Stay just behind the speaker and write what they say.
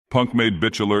Punk made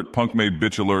bitch alert, punk made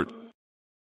bitch alert.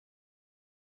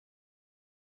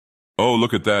 Oh,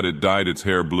 look at that, it dyed its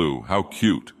hair blue. How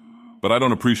cute. But I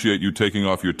don't appreciate you taking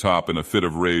off your top in a fit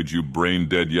of rage, you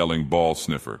brain-dead yelling ball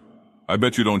sniffer. I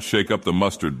bet you don't shake up the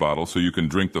mustard bottle so you can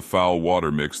drink the foul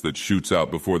water mix that shoots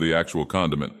out before the actual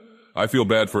condiment. I feel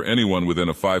bad for anyone within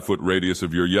a 5-foot radius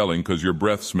of your yelling because your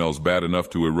breath smells bad enough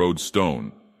to erode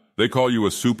stone. They call you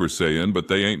a Super Saiyan, but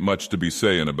they ain't much to be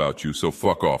saying about you, so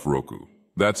fuck off, Roku.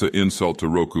 That's an insult to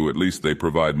Roku. At least they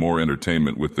provide more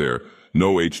entertainment with their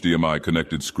no HDMI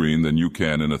connected screen than you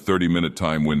can in a 30-minute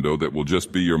time window that will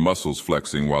just be your muscles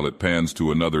flexing while it pans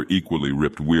to another equally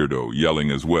ripped weirdo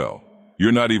yelling as well.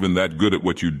 You're not even that good at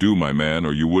what you do, my man,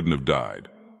 or you wouldn't have died.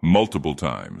 Multiple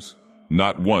times.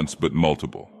 Not once, but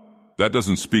multiple. That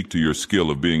doesn't speak to your skill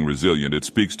of being resilient. It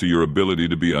speaks to your ability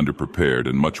to be underprepared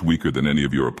and much weaker than any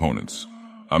of your opponents.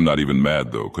 I'm not even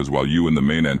mad, though, because while you and the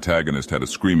main antagonist had a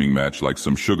screaming match like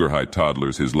some sugar-high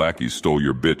toddlers, his lackeys stole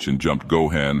your bitch and jumped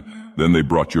Gohan. Then they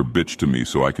brought your bitch to me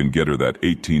so I can get her that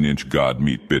 18-inch god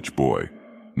meat bitch boy.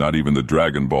 Not even the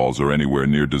Dragon Balls are anywhere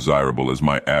near desirable as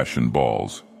my ashen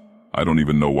balls. I don't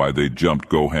even know why they jumped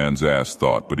Gohan's ass,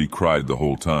 thought, but he cried the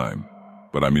whole time.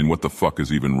 But I mean, what the fuck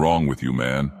is even wrong with you,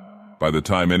 man? By the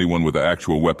time anyone with an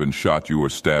actual weapon shot you or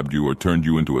stabbed you or turned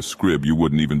you into a scrib, you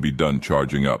wouldn't even be done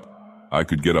charging up. I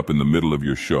could get up in the middle of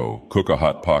your show, cook a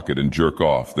hot pocket and jerk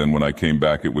off, then when I came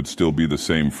back it would still be the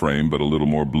same frame but a little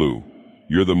more blue.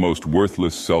 You're the most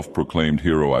worthless self-proclaimed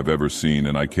hero I've ever seen,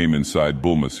 and I came inside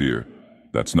Bulma's here.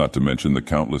 That's not to mention the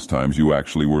countless times you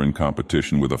actually were in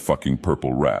competition with a fucking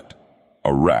purple rat.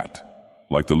 A rat.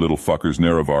 Like the little fuckers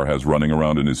Nerevar has running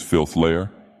around in his filth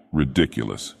lair?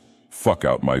 Ridiculous. Fuck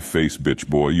out my face, bitch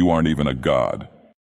boy, you aren't even a god.